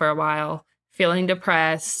uncomfortable for a while, feeling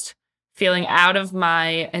depressed, feeling out of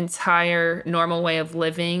my entire normal way of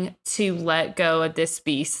living to let go of this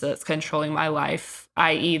beast that's controlling my life,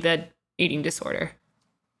 i.e. the eating disorder.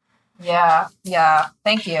 Yeah. Yeah.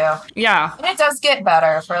 Thank you. Yeah. And it does get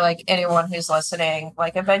better for like anyone who's listening.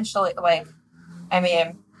 Like eventually, like, I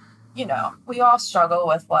mean, we all struggle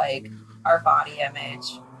with like our body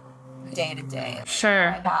image day to day. Like,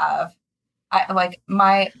 Sure. I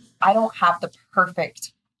don't have the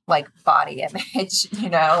perfect like body image,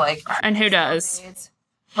 like And who still does? days.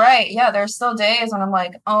 Right. Yeah. There's still days when I'm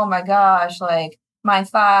like, oh my gosh, like my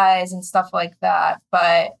thighs and stuff like that.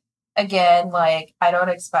 But again, like I don't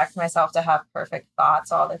expect myself to have perfect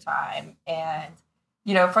thoughts all the time. And,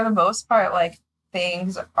 for the most part, like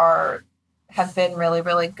things have been really,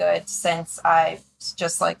 really good since I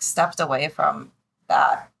just like stepped away from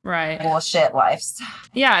that Right. bullshit lifestyle.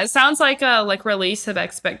 Yeah, it sounds like a release of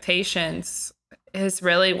expectations is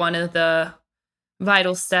really one of the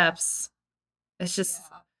vital steps. It's just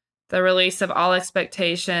the release of all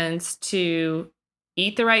expectations to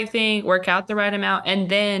eat the right thing, work out the right amount, and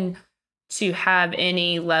then to have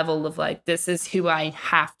any level of like, this is who I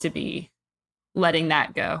have to be, letting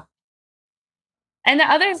that go. And the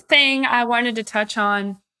other thing I wanted to touch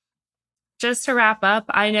on, just to wrap up,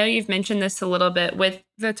 I know you've mentioned this a little bit with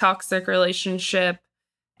the toxic relationship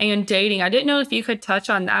and dating. I didn't know if you could touch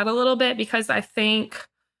on that a little bit, because I think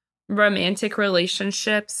romantic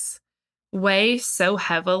relationships weigh so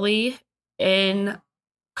heavily in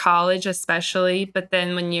college, especially. But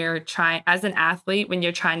then when you're trying, as an athlete, when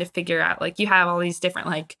you're trying to figure out, like, you have all these different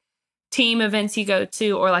like team events you go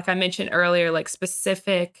to, or like I mentioned earlier, like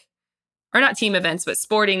specific, or not team events, but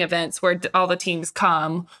sporting events where all the teams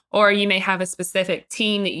come, or you may have a specific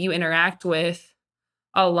team that you interact with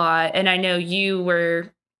a lot. And I know you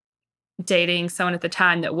were dating someone at the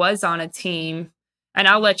time that was on a team, and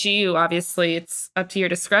I'll let you, obviously it's up to your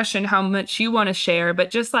discretion how much you want to share, but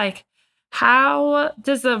just like, how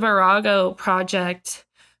does the Virago project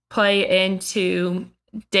play into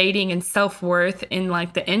dating and self-worth in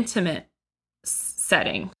like the intimate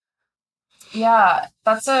setting? Yeah,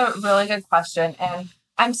 that's a really good question. And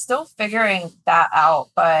I'm still figuring that out.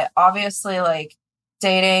 But obviously, like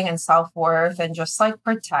dating and self worth and just like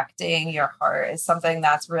protecting your heart is something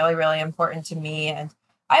that's really, really important to me. And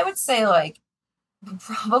I would say, like,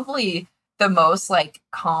 probably the most like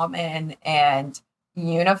common and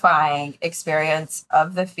unifying experience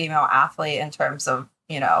of the female athlete in terms of,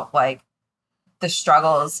 like the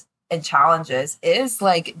struggles and challenges is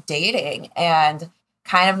like dating and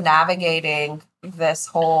kind of navigating this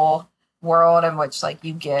whole world in which like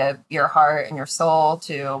you give your heart and your soul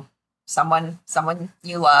to someone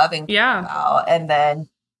you love and care about, and then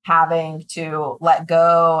having to let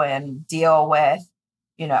go and deal with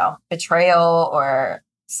betrayal or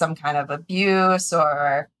some kind of abuse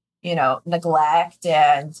or neglect.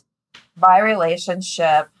 And my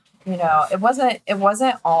relationship, it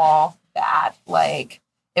wasn't all bad. Like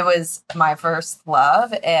it was my first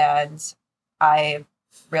love, and I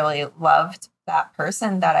really loved that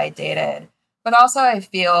person that I dated. But also I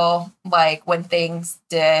feel like when things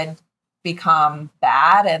did become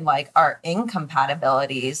bad and like our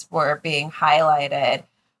incompatibilities were being highlighted,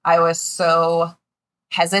 I was so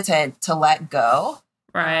hesitant to let go.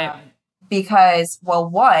 Right. Because, well,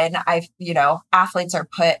 one, athletes are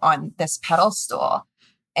put on this pedestal,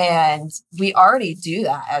 and we already do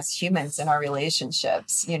that as humans in our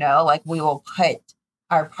relationships, like we will put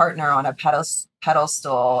our partner on a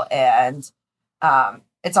pedestal. And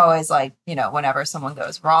it's always like, whenever someone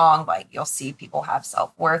goes wrong, like you'll see people have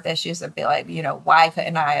self-worth issues and be like, why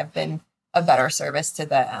couldn't I have been a better service to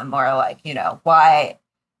them? Or like,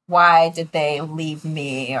 why did they leave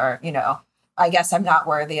me? Or, I guess I'm not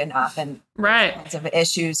worthy enough. And right, kinds of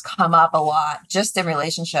issues come up a lot just in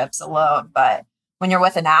relationships alone. But when you're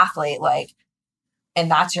with an athlete, like,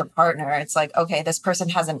 and that's your partner, it's like, okay, this person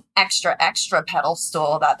has an extra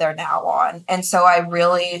pedestal that they're now on. And so I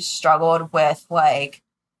really struggled with like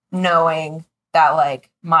knowing that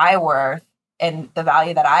like my worth and the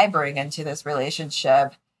value that I bring into this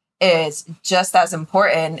relationship is just as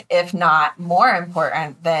important, if not more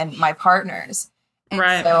important than my partner's. And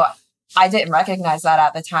right. So I didn't recognize that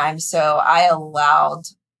at the time. So I allowed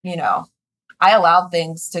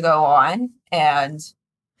things to go on, and,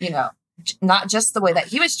 not just the way that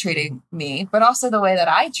he was treating me, but also the way that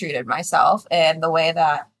I treated myself and the way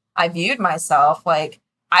that I viewed myself. Like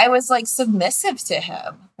I was like submissive to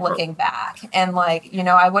him looking back, and like,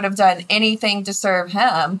 I would have done anything to serve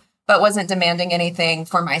him, but wasn't demanding anything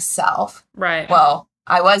for myself. Right. Well,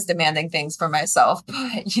 I was demanding things for myself, but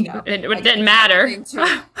it didn't matter.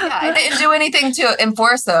 I didn't do anything to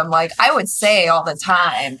enforce them. Like I would say all the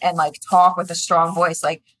time and like talk with a strong voice,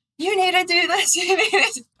 like, you need to do this. You need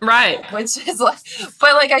to Right. which is like,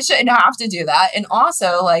 but like, I shouldn't have to do that. And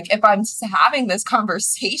also, like, if I'm having this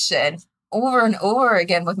conversation over and over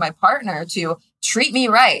again with my partner to treat me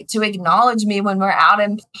right, to acknowledge me when we're out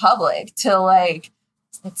in public, to like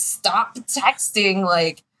stop texting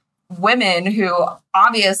like women who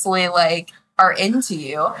obviously like are into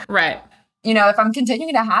you. Right. You know, if I'm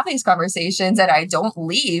continuing to have these conversations and I don't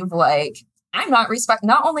leave, like, I'm not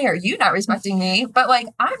not only are you not respecting me, but like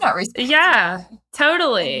I'm not respecting. Yeah,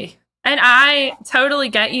 totally. And I totally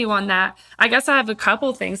get you on that. I guess I have a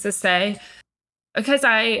couple things to say because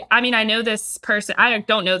I mean, I know this person. I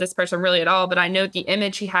don't know this person really at all, but I know the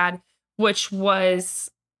image he had, which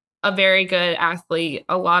was a very good athlete,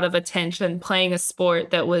 a lot of attention, playing a sport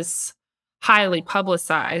that was highly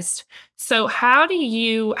publicized. So how do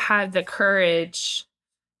you have the courage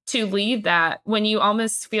to leave that when you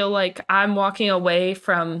almost feel like I'm walking away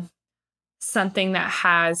from something that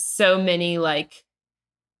has so many like,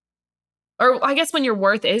 or I guess when your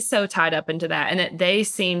worth is so tied up into that and that they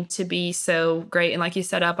seem to be so great and like you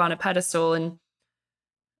set up on a pedestal, and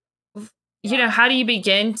you know, how do you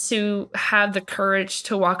begin to have the courage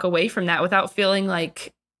to walk away from that without feeling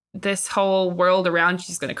like this whole world around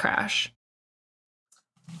you is going to crash?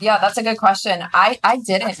 Yeah, that's a good question. I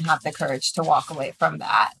didn't have the courage to walk away from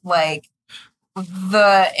that. Like,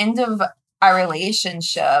 the end of our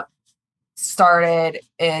relationship started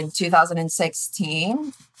in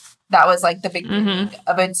 2016. That was like the beginning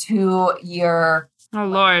of a 2-year Oh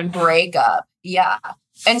Lord. breakup. Yeah.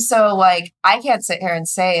 And so like I can't sit here and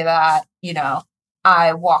say that, you know,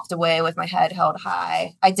 I walked away with my head held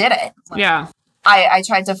high. I didn't. Like, Yeah. I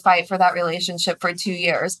tried to fight for that relationship for 2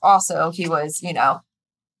 years. Also, he was, you know,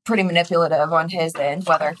 pretty manipulative on his end,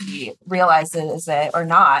 whether he realizes it or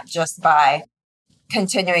not, just by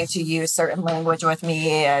continuing to use certain language with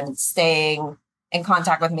me and staying in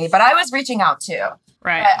contact with me. But I was reaching out too.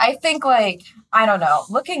 Right. I think like, I don't know,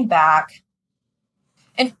 looking back,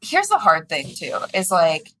 and here's the hard thing too, is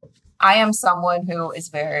like, I am someone who is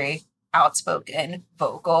very outspoken,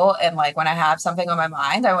 vocal, and like when I have something on my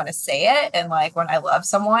mind, I want to say it. And like when I love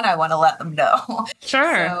someone, I want to let them know.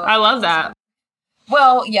 Sure. So, I love that.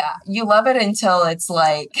 well, yeah, you love it until it's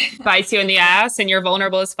like bites you in the ass and you're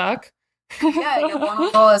vulnerable as fuck. yeah, you're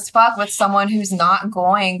vulnerable as fuck with someone who's not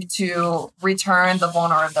going to return the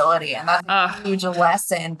vulnerability. And that's a huge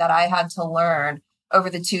lesson that I had to learn over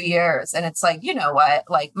the 2 years. And it's like, you know what?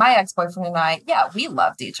 Like my ex-boyfriend and I, yeah, we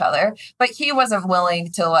loved each other, but he wasn't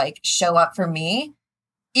willing to like show up for me,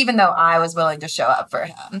 even though I was willing to show up for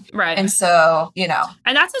him. Right. And so, you know.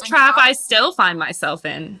 And that's a trap I still find myself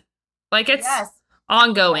in. Like it's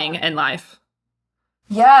ongoing in life.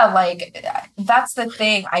 Yeah, like that's the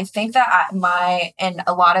thing. I think that and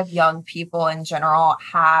a lot of young people in general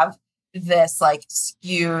have this like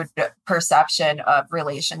skewed perception of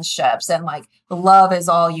relationships and like love is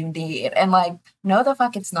all you need. And like, no, the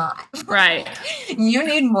fuck it's not. Right. You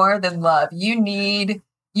need more than love. You need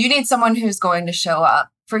someone who's going to show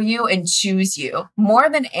up for you and choose you more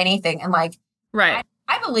than anything. And like, right.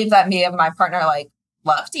 I believe that me and my partner like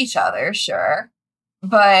loved each other, sure.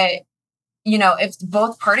 But you know, if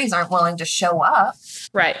both parties aren't willing to show up,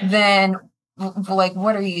 right, then like,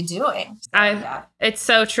 what are you doing? It's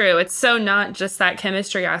so true. It's so not just that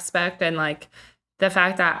chemistry aspect and like the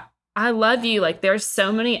fact that I love you. Like there's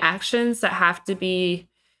so many actions that have to be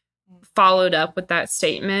followed up with that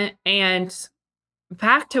statement. And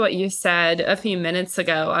back to what you said a few minutes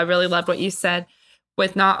ago, I really loved what you said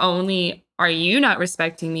with not only are you not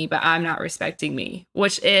respecting me, but I'm not respecting me,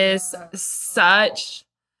 which is such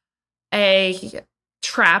a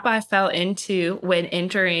trap I fell into when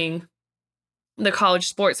entering the college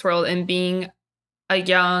sports world and being a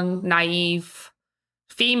young, naive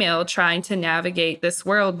female trying to navigate this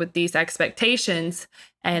world with these expectations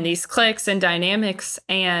and these cliques and dynamics.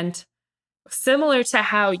 And similar to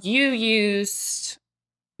how you used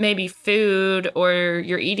maybe food or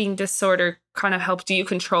your eating disorder kind of helped you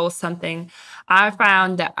control something, I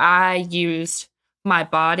found that I used my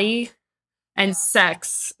body and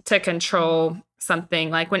sex to control something.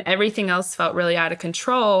 Like when everything else felt really out of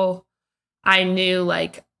control, I knew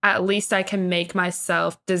like at least I can make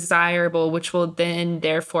myself desirable, which will then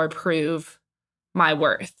therefore prove my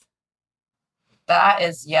worth. That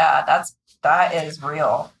is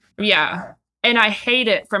real. Yeah. And I hate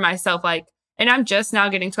it for myself. Like, and I'm just now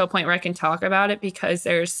getting to a point where I can talk about it because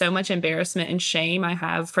there's so much embarrassment and shame I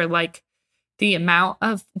have for like the amount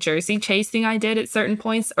of jersey chasing I did at certain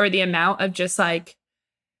points, or the amount of just like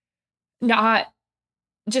not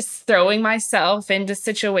just throwing myself into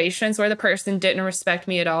situations where the person didn't respect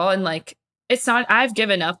me at all. And like, it's not, I've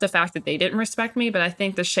given up the fact that they didn't respect me, but I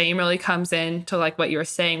think the shame really comes in to like what you were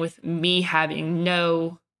saying with me having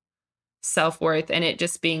no self-worth and it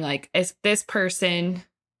just being like, if this person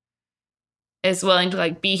is willing to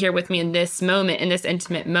like be here with me in this moment, in this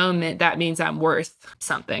intimate moment, that means I'm worth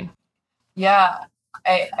something. Yeah.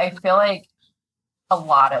 I feel like a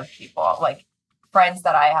lot of people, like friends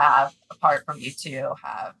that I have apart from you two,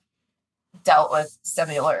 have dealt with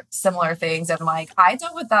similar things. And like I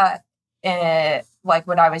dealt with that like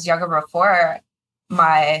when I was younger before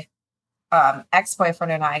my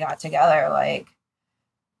ex-boyfriend and I got together. Like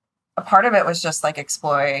a part of it was just like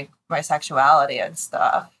exploring my sexuality and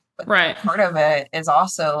stuff. But right. Part of it is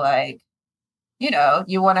also like, you know,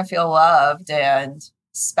 you want to feel loved and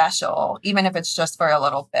special, even if it's just for a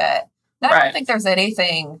little bit. And I don't think there's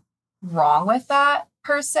anything wrong with that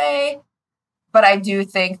per se, but I do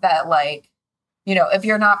think that like, you know, if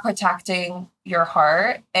you're not protecting your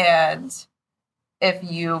heart and if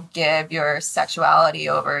you give your sexuality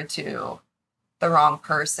over to the wrong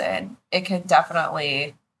person, it can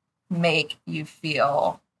definitely make you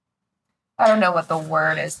feel, I don't know what the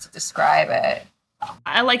word is to describe it.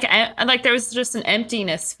 I like there was just an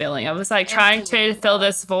emptiness feeling. I was like trying to fill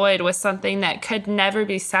this void with something that could never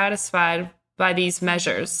be satisfied by these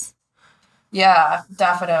measures. Yeah,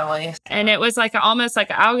 definitely. And it was like almost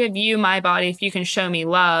like, I'll give you my body if you can show me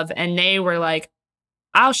love. And they were like,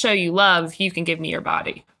 I'll show you love if you can give me your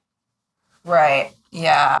body. Right.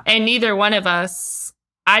 Yeah. And neither one of us,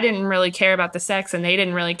 I didn't really care about the sex and they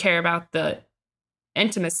didn't really care about the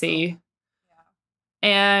intimacy. Yeah.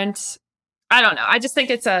 And I don't know. I just think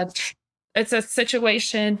it's a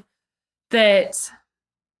situation that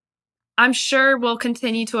I'm sure will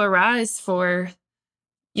continue to arise for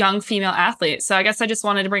young female athletes. So I guess I just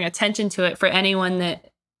wanted to bring attention to it for anyone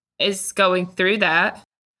that is going through that.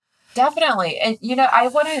 Definitely. And, you know, I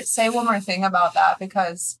want to say one more thing about that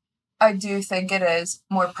because I do think it is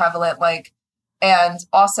more prevalent. Like, and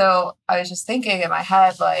also I was just thinking in my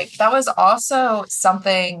head, like, that was also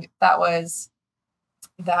something that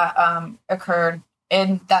occurred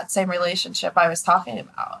in that same relationship I was talking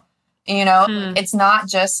about. You know, It's not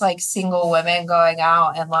just like single women going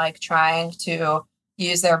out and like trying to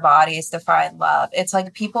use their bodies to find love. It's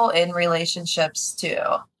like people in relationships too.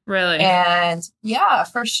 Really? And yeah,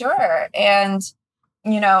 for sure. And,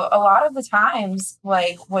 you know, a lot of the times,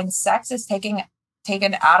 like when sex is taken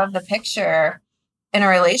out of the picture in a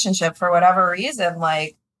relationship for whatever reason,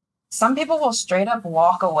 like some people will straight up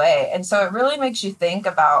walk away. And so it really makes you think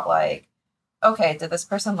about like, okay, did this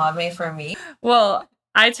person love me for me? Well,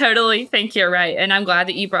 I totally think you're right. And I'm glad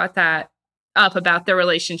that you brought that up about the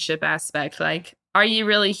relationship aspect. Like, are you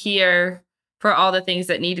really here for all the things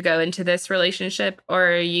that need to go into this relationship? Or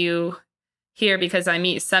are you here because I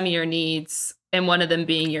meet some of your needs and one of them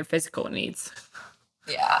being your physical needs?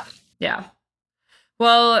 Yeah. Yeah.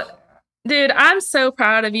 Well, dude, I'm so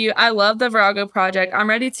proud of you. I love the Virago project. I'm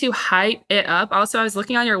ready to hype it up. Also, I was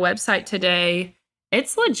looking on your website today.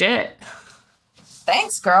 It's legit.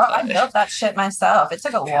 Thanks, girl. I built that shit myself. It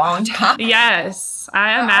took a long time. Yes,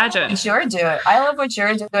 I imagine. What you're doing. I love what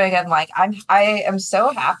you're doing. And like, I am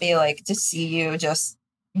so happy like to see you just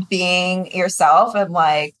being yourself and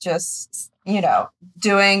like just, you know,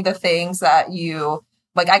 doing the things that you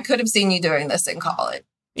like. I could have seen you doing this in college.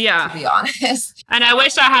 Yeah. To be honest. And I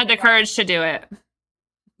wish I had the courage to do it.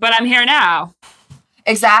 But I'm here now.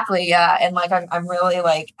 Exactly. Yeah. And like I'm really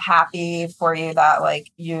like happy for you that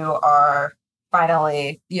like you are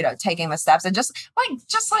finally, you know, taking the steps and just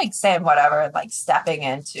like saying whatever and like stepping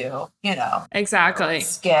into, you know, exactly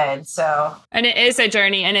skin. So, and it is a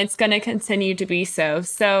journey and it's going to continue to be so.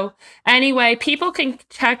 So anyway, people can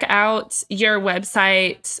check out your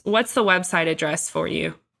website. What's the website address for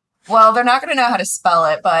you? Well, they're not going to know how to spell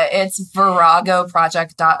it, but it's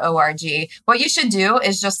viragoproject.org. What you should do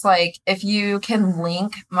is just like, if you can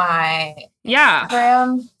link my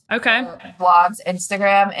Instagram, blogs,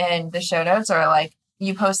 Instagram in the show notes, or like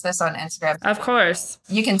you post this on Instagram. Of course.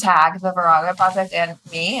 You can tag the Virago Project and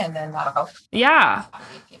me, and then that'll help. Yeah.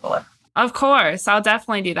 People. Of course. I'll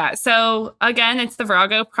definitely do that. So again, it's the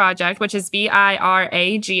Virago Project, which is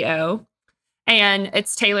VIRAGO. And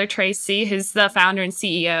it's Taylor Tracy, who's the founder and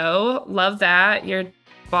CEO. Love that. You're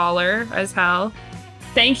baller as hell.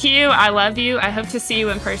 Thank you. I love you. I hope to see you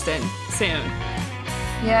in person soon.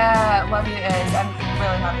 Yeah, love you, Iz. I'm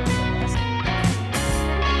really happy with this.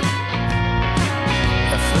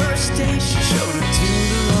 At first day, she showed her to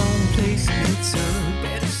the wrong place. It's a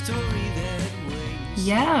better story that way.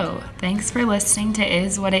 Yo, thanks for listening to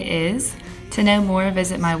Is What It Is. To know more,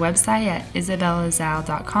 visit my website at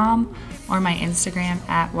isabellazal.com or my Instagram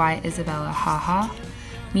at @yIsabellaHaha.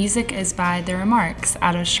 Music is by The Remarks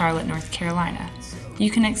out of Charlotte, North Carolina. You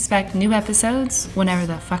can expect new episodes whenever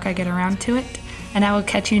the fuck I get around to it, and I will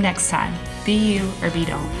catch you next time. Be you or be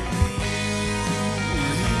don't.